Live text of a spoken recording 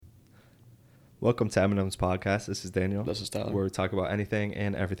Welcome to Eminem's podcast. This is Daniel. This is Tyler. Where we talk about anything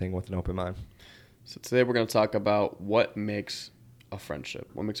and everything with an open mind. So today we're going to talk about what makes a friendship.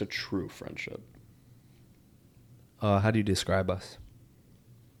 What makes a true friendship? How do you describe us?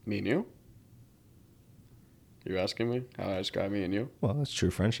 Me and you? You're asking me how I describe me and you? Well, it's true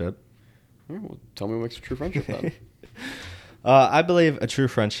friendship. All right, well, tell me what makes a true friendship then. I believe a true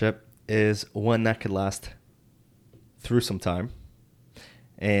friendship is one that could last through some time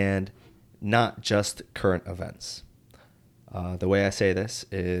and not just current events. The way I say this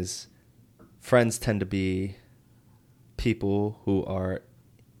is friends tend to be people who are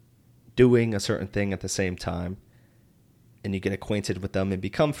doing a certain thing at the same time, and you get acquainted with them and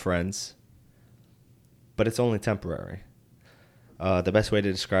become friends, but it's only temporary. The best way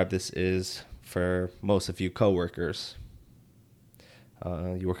to describe this is for most of you coworkers.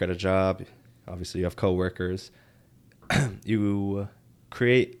 You work at a job, obviously you have coworkers. You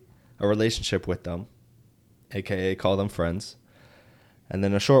create a relationship with them, aka call them friends. And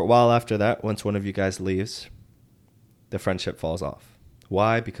then a short while after that, once one of you guys leaves, the friendship falls off.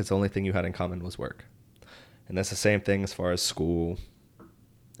 Why? Because the only thing you had in common was work. And that's the same thing as far as school,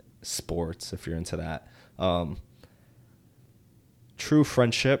 sports, if you're into that. True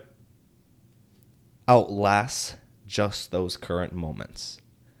friendship outlasts just those current moments.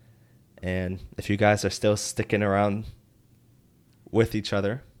 And if you guys are still sticking around with each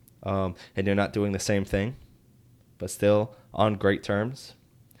other, and you're not doing the same thing, but still on great terms,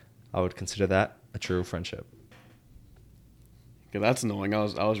 I would consider that a true friendship. Okay, that's annoying. I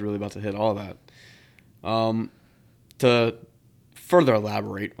was really about to hit all that. To further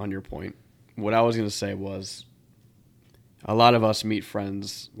elaborate on your point, what I was going to say was a lot of us meet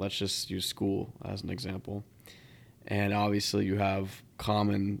friends, let's just use school as an example, and obviously you have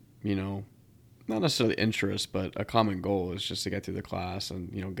common, not necessarily interest, but a common goal is just to get through the class and,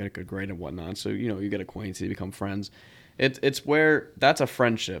 get a good grade and whatnot. So, you get acquainted, you become friends. It's where that's a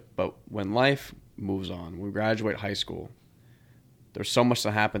friendship. But when life moves on, we graduate high school, there's so much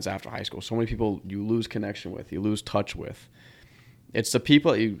that happens after high school. So many people you lose connection with, you lose touch with. It's the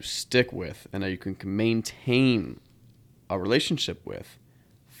people that you stick with and that you can maintain a relationship with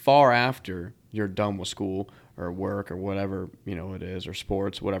far after you're done with school or work or whatever, it is, or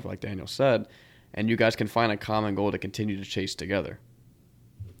sports, whatever, like Daniel said. And you guys can find a common goal to continue to chase together.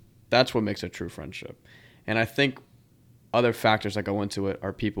 That's what makes a true friendship. And I think other factors that go into it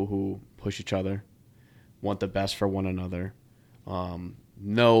are people who push each other, want the best for one another,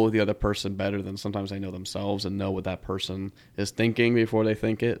 know the other person better than sometimes they know themselves, and know what that person is thinking before they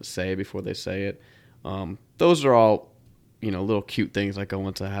think it, say before they say it. Those are all, little cute things that go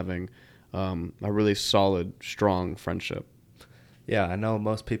into having a really solid, strong friendship. Yeah, I know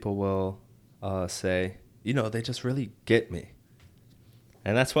most people will say, they just really get me.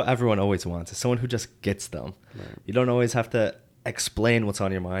 And that's what everyone always wants, is someone who just gets them. Right. You don't always have to explain what's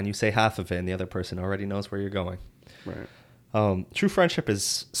on your mind. You say half of it and the other person already knows where you're going. Right. True friendship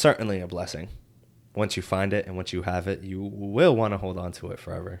is certainly a blessing. Once you find it and once you have it, you will want to hold on to it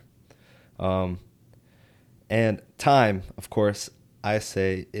forever. And time, of course, I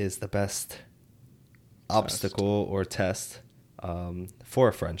say is the best obstacle or test for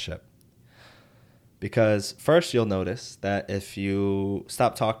a friendship. Because first you'll notice that if you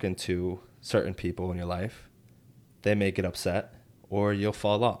stop talking to certain people in your life, they may get upset or you'll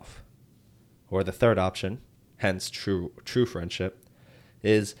fall off. Or the third option, hence true friendship,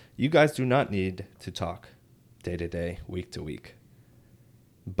 is you guys do not need to talk day to day, week to week.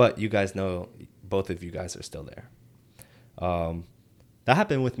 But you guys know both of you guys are still there. That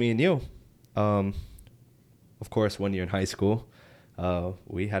happened with me and you. Of course, when you're in high school,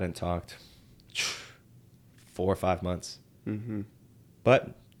 we hadn't talked 4 or 5 months. Mm-hmm.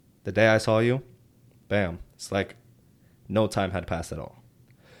 But the day I saw you, bam, it's like no time had passed at all.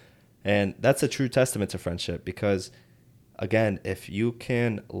 And that's a true testament to friendship because, again, if you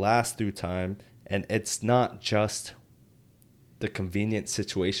can last through time and it's not just the convenient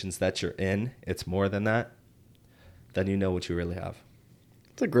situations that you're in, it's more than that, then you know what you really have.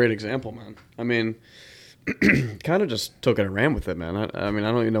 It's a great example, man. I mean, kind of just took it and ran with it, man. I mean,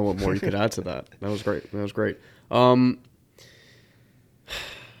 I don't even know what more you could add to that. That was great.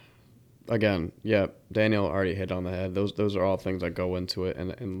 Again, yeah, Daniel already hit on the head. Those are all things that go into it,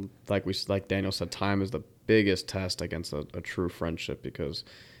 and like Daniel said, time is the biggest test against a true friendship, because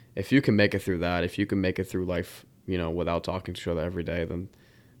if you can make it through that, if you can make it through life, without talking to each other every day, then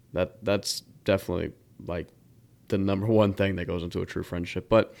that's definitely like the number one thing that goes into a true friendship.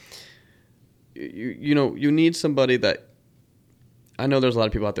 But you need somebody that, I know there's a lot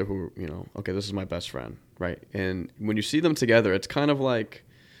of people out there who, okay, this is my best friend, right? And when you see them together, it's kind of like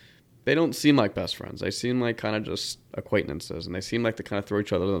they don't seem like best friends. They seem like kind of just acquaintances, and they seem like they kind of throw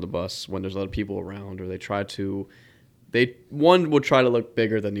each other under the bus when there's other people around, or one will try to look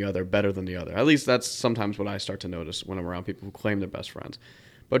bigger than the other, better than the other. At least that's sometimes what I start to notice when I'm around people who claim they're best friends.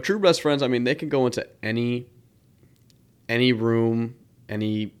 But true best friends, I mean, they can go into any room,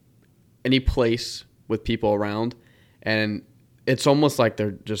 any place with people around, and it's almost like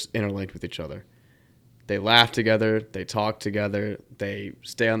they're just interlinked with each other. They laugh together, they talk together, they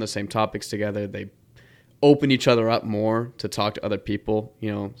stay on the same topics together, they open each other up more to talk to other people,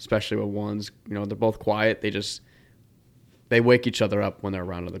 especially with ones, they're both quiet. They wake each other up when they're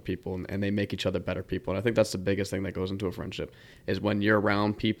around other people, and they make each other better people. And I think that's the biggest thing that goes into a friendship is when you're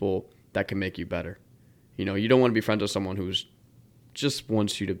around people that can make you better. You don't want to be friends with someone who's just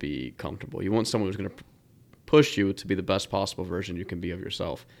wants you to be comfortable. You want someone who's going to push you to be the best possible version you can be of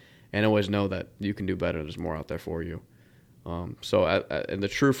yourself, and always know that you can do better. There's more out there for you. And the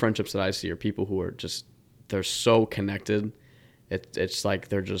true friendships that I see are people who are just, they're so connected. It's like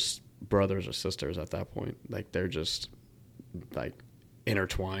they're just brothers or sisters at that point. Like they're just like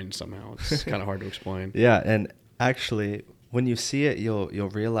intertwined somehow. It's kind of hard to explain. Yeah, and actually, when you see it, you'll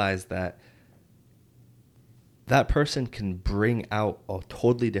realize that person can bring out a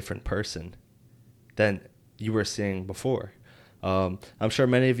totally different person than you were seeing before. I'm sure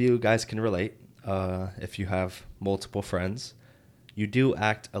many of you guys can relate. If you have multiple friends, you do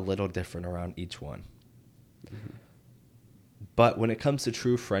act a little different around each one. Mm-hmm. But when it comes to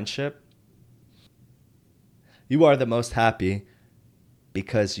true friendship, you are the most happy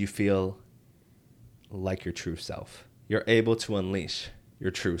because you feel like your true self. You're able to unleash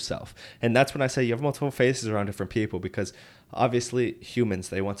your true self. And that's when I say you have multiple faces around different people, because obviously humans,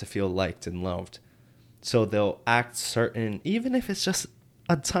 they want to feel liked and loved. So they'll act certain, even if it's just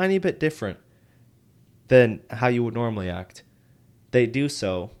a tiny bit different than how you would normally act. They do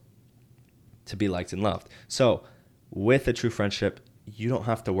so to be liked and loved. So with a true friendship, you don't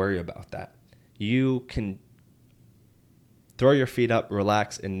have to worry about that. You can throw your feet up,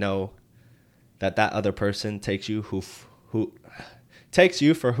 relax, and know that other person takes you who takes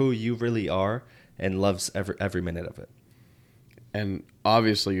you for who you really are and loves every minute of it. And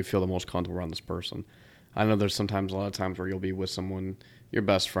obviously you feel the most comfortable around this person. I know there's a lot of times where you'll be with someone, your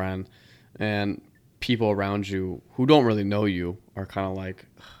best friend, and people around you who don't really know you are kind of like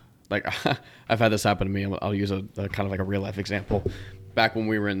I've had this happen to me. I'll use a kind of like a real life example. Back when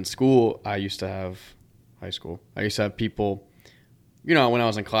we were in school, I used to have people, when I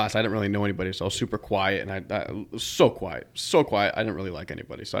was in class, I didn't really know anybody, so I was super quiet, and I was so quiet. I didn't really like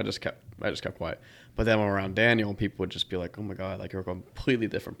anybody, so I just kept quiet. But then when around Daniel, people would just be like, "Oh my God, like you're a completely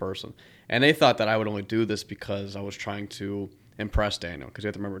different person," and they thought that I would only do this because I was trying to impress Daniel. Because you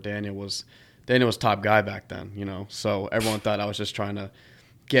have to remember, Daniel was top guy back then, So everyone thought I was just trying to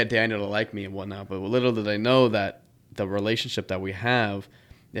get Daniel to like me and whatnot. But little did they know that the relationship that we have,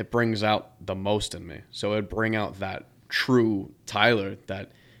 it brings out the most in me. So it'd bring out that true Tyler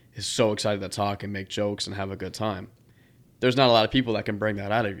that is so excited to talk and make jokes and have a good time. There's not a lot of people that can bring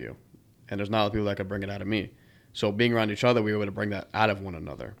that out of you, and there's not a lot of people that can bring it out of me. So being around each other, we were able to bring that out of one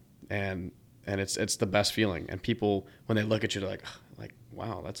another, and it's the best feeling. And people, when they look at you, they're like,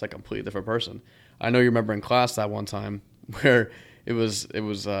 wow, that's like a completely different person. I know you remember in class that one time where it was in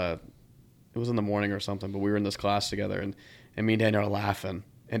the morning or something, but we were in this class together, and me and Daniel are laughing,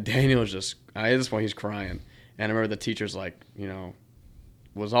 and Daniel was just, at this point he's crying. And I remember the teachers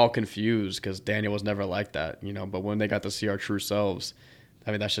was all confused because Daniel was never like that, but when they got to see our true selves,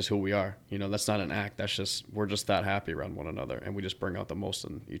 I mean, that's just who we are. That's not an act. We're just that happy around one another, and we just bring out the most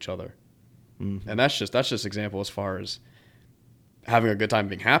in each other. Mm-hmm. And that's just example as far as having a good time,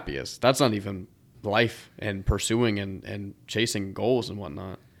 being happy is. That's not even life and pursuing and chasing goals and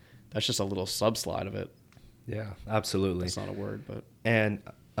whatnot. That's just a little subslide of it. Yeah, absolutely. That's not a word, but. And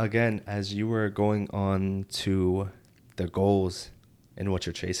again, as you were going on to the goals and what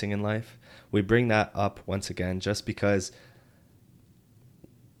you're chasing in life, we bring that up once again just because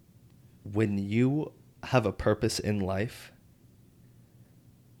when you have a purpose in life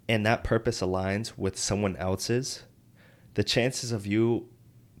and that purpose aligns with someone else's, the chances of you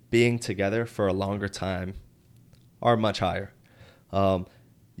being together for a longer time are much higher.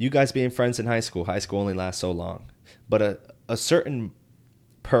 You guys being friends in high school only lasts so long. But a certain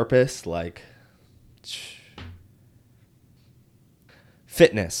purpose, like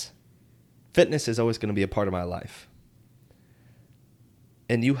fitness is always going to be a part of my life.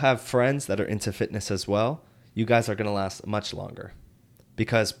 And you have friends that are into fitness as well, you guys are going to last much longer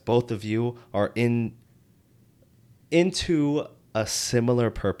because both of you are into a similar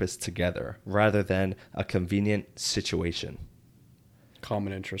purpose together rather than a convenient situation.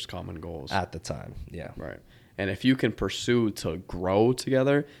 Common interests, common goals. at the time. Yeah. Right. And if you can pursue to grow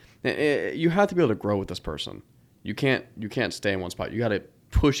together, you have to be able to grow with this person. You can't stay in one spot. You got to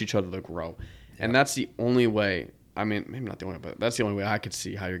push each other to grow. Yeah. And that's the only way. I mean, maybe not the only way, but that's the only way I could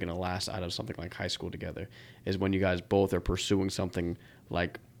see how you're going to last out of something like high school together, is when you guys both are pursuing something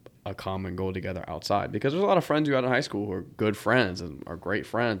like a common goal together outside. Because there's a lot of friends you had in high school who are good friends and are great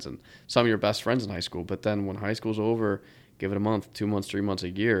friends, and some of your best friends in high school. But then when high school's over, give it a month, 2 months, 3 months, a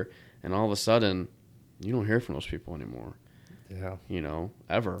year, and all of a sudden you don't hear from those people anymore. Yeah.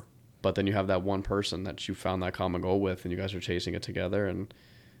 Ever. But then you have that one person that you found that common goal with, and you guys are chasing it together, and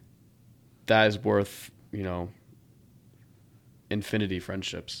that is worth, infinity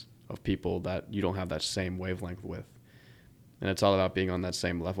friendships of people that you don't have that same wavelength with. And it's all about being on that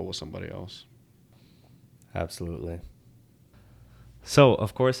same level with somebody else. Absolutely. So,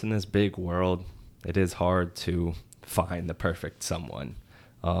 of course, in this big world, it is hard to find the perfect someone.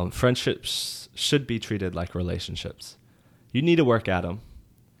 Friendships should be treated like relationships. You need to work at them,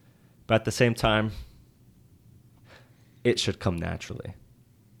 but at the same time, it should come naturally.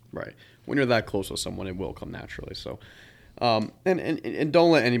 Right. When you're that close with someone, it will come naturally. So, and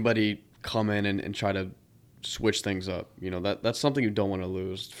don't let anybody come in and try to switch things up. That's something you don't want to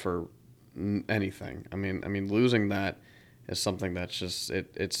lose for anything. I mean, losing that is something that's just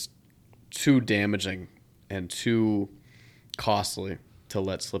it's too damaging and too costly to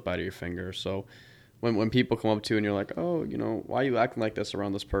let slip out of your fingers. So when people come up to you and you're like, oh, why are you acting like this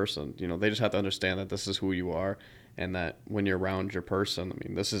around this person? They just have to understand that this is who you are, and that when you're around your person,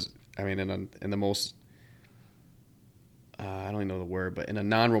 this is, in the most, I don't even know the word, but in a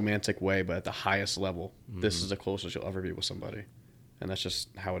non-romantic way, but at the highest level, this is the closest you'll ever be with somebody. And that's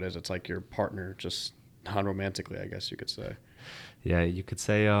just how it is. It's like your partner, just non-romantically, I guess you could say. Yeah, you could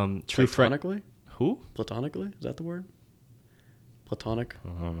say true friend. Platonically? Who? Platonically? Is that the word? Platonic? I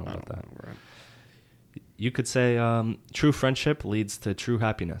don't know about that. Right. You could say true friendship leads to true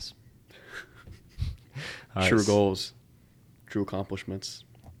happiness. True goals. True accomplishments.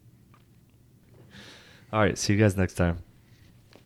 All right, see you guys next time.